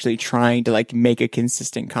preferred and actually trying to like make a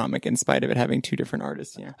consistent comic in spite of it having two different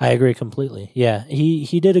artists. Yeah. I agree completely. Yeah.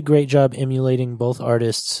 He did a great job emulating both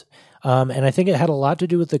artists. And I think it had a lot to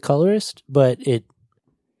do with the colorist, but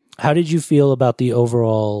how did you feel about the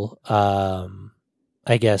overall,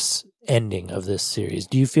 I guess, ending of this series?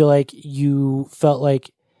 Do you feel like you felt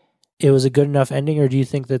like it was a good enough ending, or do you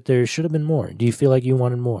think that there should have been more? Do you feel like you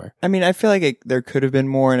wanted more? I mean, I feel like there could have been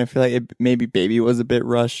more, and I feel like maybe Baby was a bit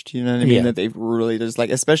rushed, you know what I mean? Yeah. That they've really just like,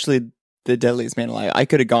 especially The Deadliest Man Alive. I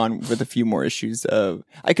could have gone with a few more issues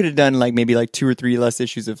I could have done like maybe like 2 or 3 less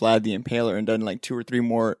issues of Vlad the Impaler and done like 2 or 3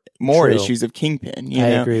 more issues of Kingpin, you know?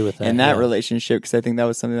 I agree with that. And that relationship, because I think that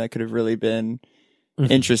was something that could have really been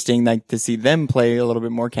interesting, like to see them play a little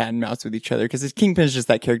bit more cat and mouse with each other, because Kingpin is just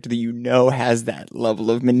that character that has that level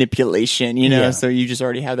of manipulation, you know. So you just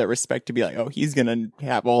already have that respect to be like, oh, he's gonna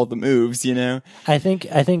have all the moves, you know. I think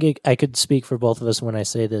I could speak for both of us when I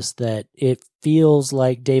say this, that it feels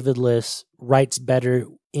like David Liss writes better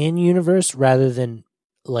in universe rather than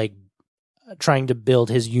like trying to build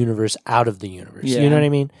his universe out of the universe. You know what I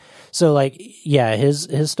mean? So like,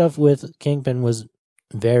 his stuff with Kingpin was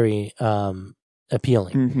very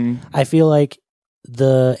appealing. I feel like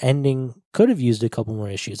the ending could have used a couple more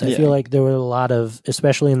issues. I feel like there were a lot of,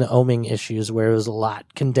 especially in the Oeming issues, where it was a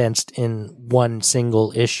lot condensed in one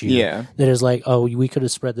single issue. Yeah, that is like, oh, we could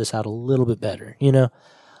have spread this out a little bit better, you know.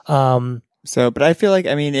 But I feel like,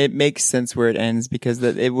 I mean, it makes sense where it ends, because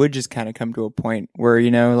it would just kind of come to a point where,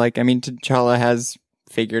 you know, like, I mean, T'Challa has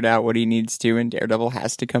figured out what he needs to, and Daredevil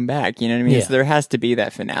has to come back, you know what I mean? So there has to be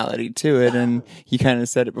that finality to it, and you kind of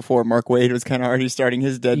said it before, Mark Waid was kind of already starting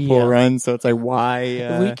his Deadpool run, so it's like,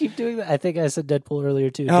 why? We keep doing that. I think I said Deadpool earlier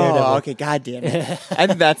too. Oh, okay, god damn it. I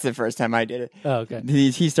think that's the first time I did it. Oh, okay.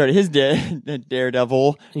 He started his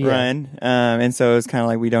Daredevil run, and so it's kind of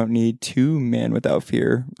like, we don't need 2 men without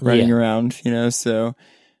fear running around, you know, so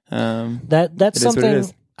that's something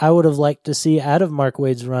I would have liked to see out of Mark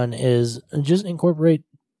Waid's run, is just incorporate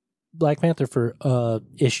Black Panther for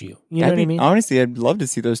issue. You know what I mean? Honestly, I'd love to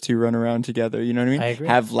see those 2 run around together. You know what I mean? I agree.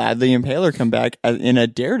 Have Vlad the Impaler come back in a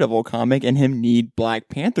Daredevil comic, and him need Black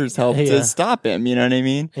Panther's help to stop him. You know what I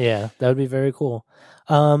mean? Yeah, that would be very cool.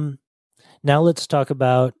 Now let's talk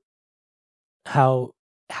about how,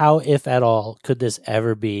 if at all, could this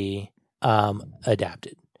ever be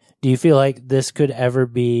adapted? Do you feel like this could ever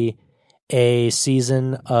be a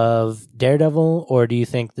season of Daredevil, or do you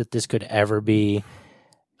think that this could ever be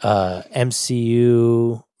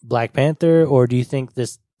MCU Black Panther, or do you think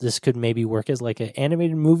this could maybe work as like an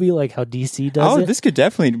animated movie, like how DC does it? This could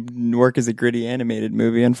definitely work as a gritty animated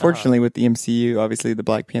movie. Unfortunately, with the MCU, obviously the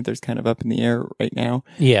Black Panther's kind of up in the air right now.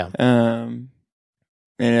 Yeah. And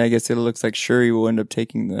I guess it looks like Shuri will end up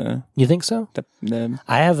taking the. You think so?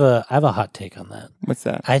 I have a hot take on that. What's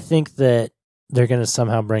that? I think that they're going to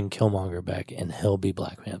somehow bring Killmonger back, and he'll be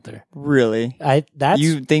Black Panther. Really?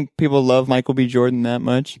 You think people love Michael B. Jordan that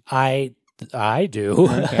much? I do.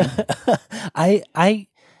 Okay. I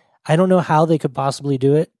don't know how they could possibly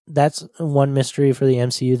do it. That's one mystery for the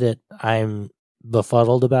MCU that I'm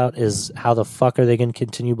befuddled about, is how the fuck are they going to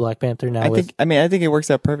continue Black Panther now? I think it works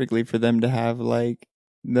out perfectly for them to have like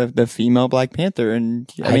the female Black Panther, and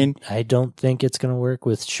I don't think it's going to work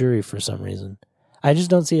with Shuri for some reason. I just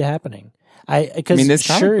don't see it happening. This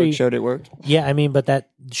comic book showed it worked. Yeah, I mean, but that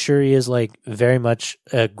Shuri is like very much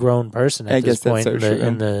a grown person at this point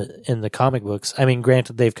in the comic books. I mean,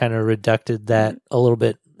 granted, they've kind of reducted that a little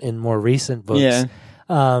bit in more recent books. Yeah.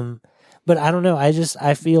 But I don't know. I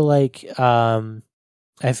feel like what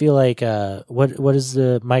is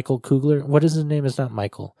the Michael Coogler? What is his name? It's not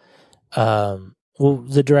Michael.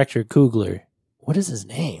 The director Coogler. What is his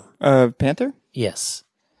name? Panther? Yes.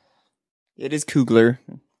 It is Coogler.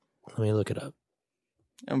 Let me look it up.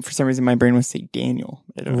 For some reason, my brain wants to say Daniel.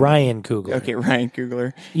 Ryan Coogler. Okay, Ryan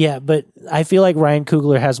Coogler. Yeah, but I feel like Ryan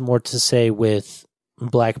Coogler has more to say with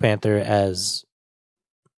Black Panther as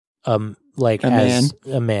a man,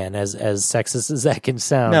 as sexist as that can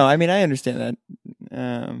sound. No, I mean, I understand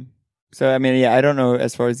that. So, I mean, I don't know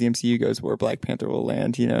as far as the MCU goes where Black Panther will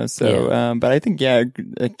land, you know, so, but I think,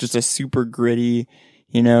 just a super gritty,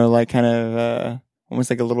 you know, like kind of, almost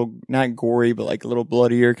like a little, not gory, but like a little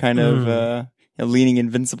bloodier kind of, leaning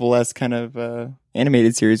Invincible-esque kind of,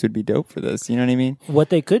 animated series would be dope for this. You know what I mean? What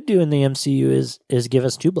they could do in the MCU is give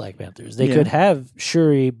us 2 Black Panthers. They could have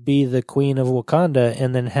Shuri be the Queen of Wakanda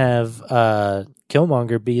and then have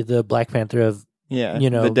Killmonger be the Black Panther of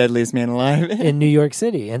the deadliest man alive in New York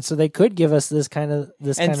City. And so they could give us this kind of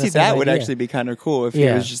that would actually be kind of cool if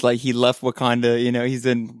it was just like he left Wakanda, he's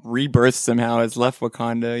in Rebirth somehow, has left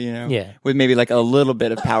Wakanda, with maybe like a little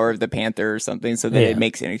bit of power of the Panther or something, so that it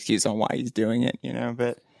makes an excuse on why he's doing it,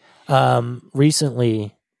 but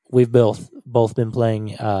recently we've both been playing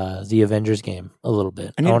the Avengers game a little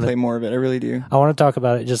bit. I need to play more of it. I really do. I want to talk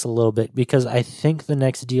about it just a little bit because I think the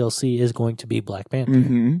next DLC is going to be Black Panther.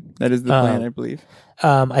 Mm-hmm. That is the plan, I believe.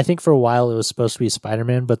 I think for a while it was supposed to be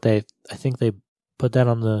Spider-Man, but I think they put that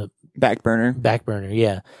on the back burner.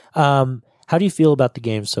 Yeah. How do you feel about the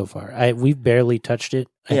game so far? We've barely touched it.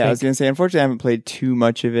 I was going to say, unfortunately, I haven't played too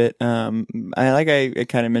much of it. I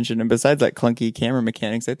kind of mentioned, and besides like clunky camera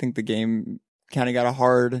mechanics, I think the game kind of got a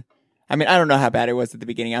hard. I mean, I don't know how bad it was at the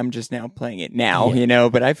beginning. I'm just now playing it now,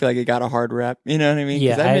 but I feel like it got a hard rep. You know what I mean?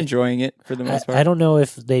 Because I'm enjoying it for the most part. I don't know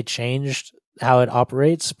if they changed how it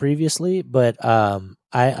operates previously, but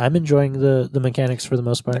I'm enjoying the mechanics for the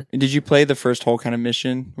most part. Did you play the first whole kind of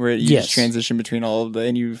mission where you just transition between all of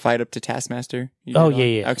and you fight up to Taskmaster? Yeah.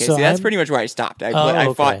 Okay, so that's pretty much where I stopped.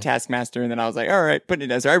 I fought Taskmaster and then I was like, all right, put it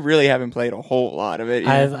down. So I really haven't played a whole lot of it.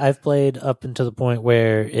 I've played up until the point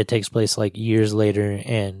where it takes place like years later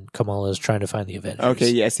and Kamala is trying to find the Avengers. Okay,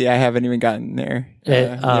 yeah, see, I haven't even gotten there.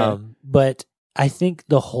 But I think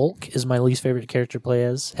the Hulk is my least favorite character to play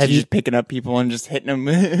as. Have you just picking up people and just hitting them?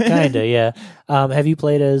 Kinda, yeah. Have you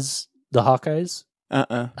played as the Hawkeyes?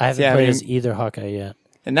 I haven't played as either Hawkeye yet.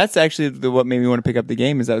 And that's actually what made me want to pick up the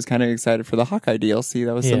game. Is I was kind of excited for the Hawkeye DLC.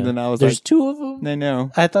 That was something I was There's 2 of them. I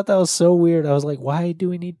know. I thought that was so weird. I was like, why do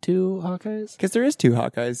we need 2 Hawkeyes? Because there is 2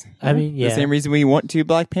 Hawkeyes. I mean, the same reason we want 2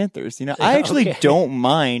 Black Panthers. I actually don't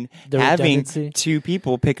mind having 2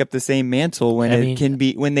 people pick up the same mantle when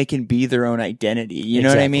when they can be their own identity. You know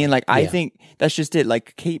what I mean? Like I think that's just it.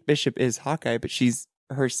 Like Kate Bishop is Hawkeye, but she's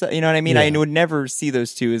herself. You know what I mean? I would never see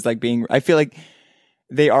those 2 as like being. I feel like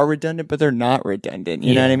they are redundant, but they're not redundant.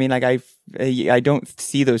 You know what I mean? Like I don't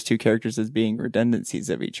see those 2 characters as being redundancies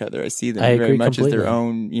of each other. I see them very much completely. As their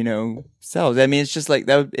own, selves. I mean, it's just like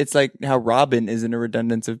that. It's like how Robin isn't a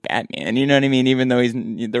redundance of Batman. You know what I mean? Even though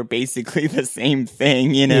they're basically the same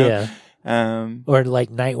thing. Yeah. Or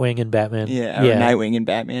like Nightwing and Batman. Yeah. Or Nightwing and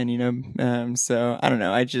Batman. So I don't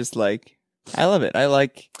know. I love it. I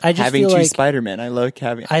like having 2 Spider-Men. I like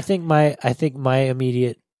having. I think my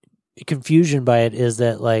immediate confusion by it is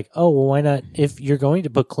that like, oh well, why not, if you're going to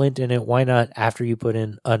put Clint in it, why not after you put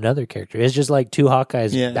in another character? It's just like 2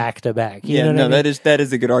 Hawkeyes back to back. You know what I mean? that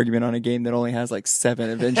is a good argument on a game that only has like 7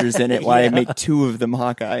 Avengers in it. Why I make 2 of them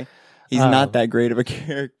Hawkeye? He's not that great of a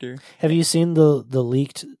character. Have you seen the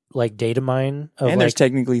leaked like data mine? There's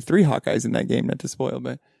technically 3 Hawkeyes in that game, not to spoil,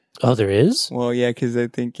 but. Oh, there is? Well, yeah, because I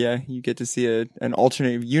think, you get to see an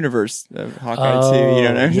alternate universe of Hawkeye too, you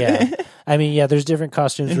know what I mean? Yeah. I mean, there's different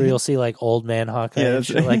costumes where you'll see like old man Hawkeye and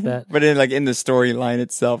shit like that. But in the storyline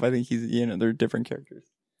itself, I think he's, they're different characters.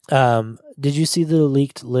 Did you see the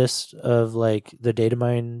leaked list of like the data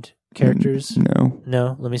mined characters?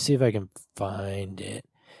 No. Let me see if I can find it.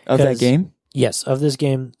 Of that game? Yes, of this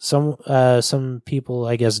game. Some people,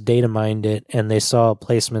 I guess, data mined it and they saw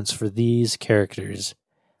placements for these characters.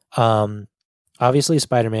 Obviously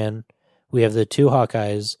Spider-Man, we have the 2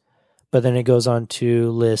 Hawkeyes, but then it goes on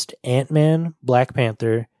to list Ant-Man, Black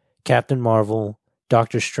Panther, Captain Marvel,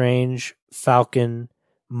 Doctor Strange, Falcon,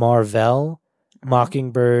 Marvel,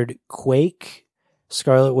 Mockingbird, Quake,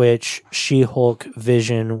 Scarlet Witch, She-Hulk,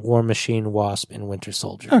 Vision, War Machine, Wasp, and Winter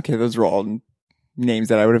Soldier. Okay, those are all names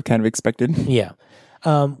that I would have kind of expected. Yeah.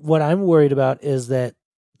 What I'm worried about is that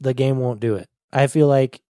the game won't do it. I feel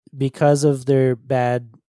like because of their bad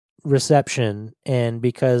reception and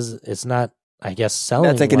because it's not, I guess, selling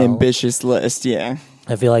that's like an ambitious list. I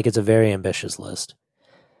feel like it's a very ambitious list.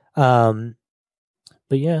 But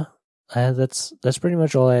yeah, that's pretty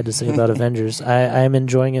much all I had to say about Avengers. I am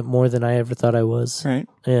enjoying it more than I ever thought I was. Right.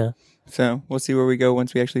 Yeah. So we'll see where we go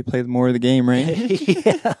once we actually play more of the game, right?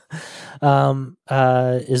 Yeah.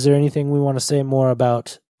 Is there anything we want to say more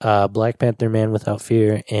about Black Panther, Man Without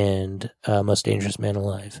Fear, and Most Dangerous Man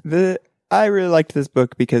Alive? I really liked this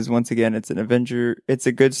book because once again, it's an Avenger. It's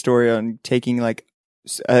a good story on taking like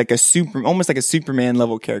almost like a Superman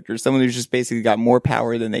level character, someone who's just basically got more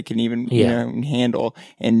power than they can even handle,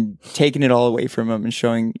 and taking it all away from them and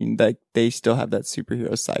showing that they still have that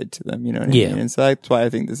superhero side to them. You know what I mean? And so that's why I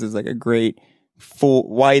think this is like a great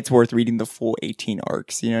why it's worth reading the full 18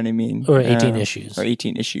 arcs. You know what I mean? Or 18 issues. Or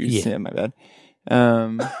 18 issues. Yeah, my bad.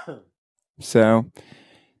 So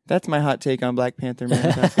that's my hot take on Black Panther, Man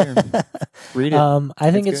Without Fear. Read it.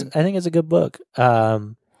 I think it's a good book.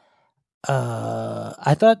 I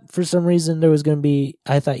thought for some reason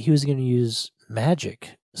I thought he was going to use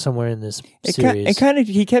magic somewhere in this series.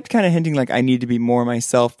 He kept kind of hinting like I need to be more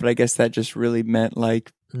myself, but I guess that just really meant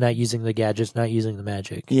like not using the gadgets, not using the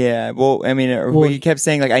magic. Yeah, well, I mean, he kept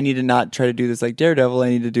saying like I need to not try to do this like Daredevil. I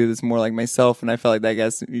need to do this more like myself, and I felt like that I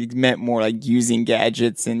guess meant more like using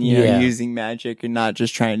gadgets and using magic and not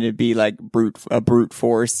just trying to be like a brute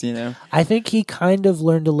force. I think he kind of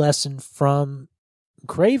learned a lesson from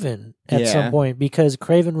Kraven at some point, because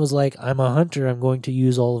Kraven was like, I'm a hunter, I'm going to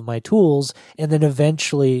use all of my tools, and then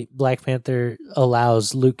eventually Black Panther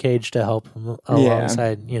allows Luke Cage to help him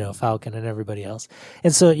alongside Falcon and everybody else.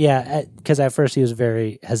 And so because at first he was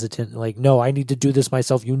very hesitant, like, no, I need to do this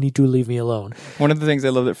myself, you need to leave me alone. One of the things I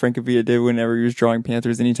love that Francavilla did whenever he was drawing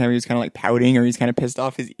Panthers, anytime he was kind of like pouting or he's kind of pissed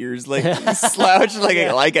off, his ears like slouched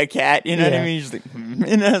like a cat, you know what I mean? He's just like,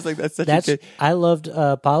 and I was like, that's a good. I loved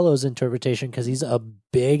Paulo's interpretation because he's a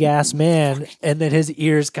big ass man, and then his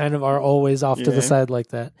ears kind of are always off to the side like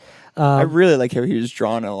that. I really like how he was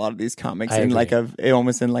drawn in a lot of these comics in like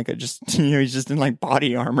almost in like a just he's just in like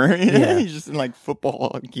body armor. He's just in like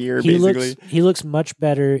football gear. Basically, he looks much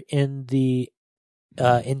better in the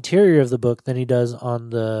interior of the book than he does on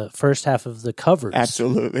the first half of the covers.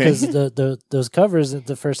 Absolutely, because those covers at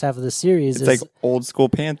the first half of the series it's like old school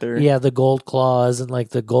Panther. Yeah, the gold claws and like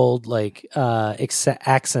the gold like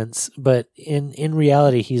accents, but in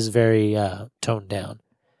reality he's very toned down.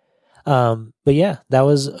 But yeah, that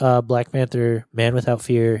was Black Panther, Man Without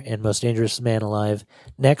Fear, and Most Dangerous Man Alive.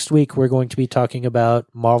 Next week we're going to be talking about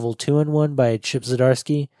Marvel 2-in-1 by Chip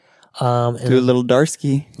Zdarsky. Do a little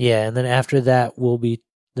Darsky. Yeah, and then after that the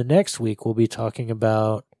next week we'll be talking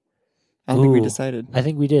about. I don't think we decided. I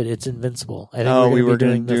think we did. It's Invincible. I think we were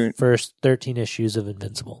doing the first 13 issues of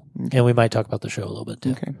Invincible, and we might talk about the show a little bit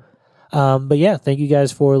too. Okay. But yeah, thank you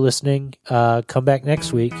guys for listening. Come back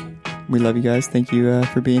next week. We love you guys. Thank you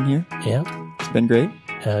for being here. Yeah, it's been great.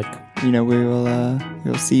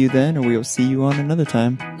 We'll see you then, or we'll see you on another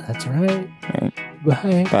time. That's right. All right.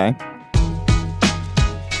 Bye. Bye.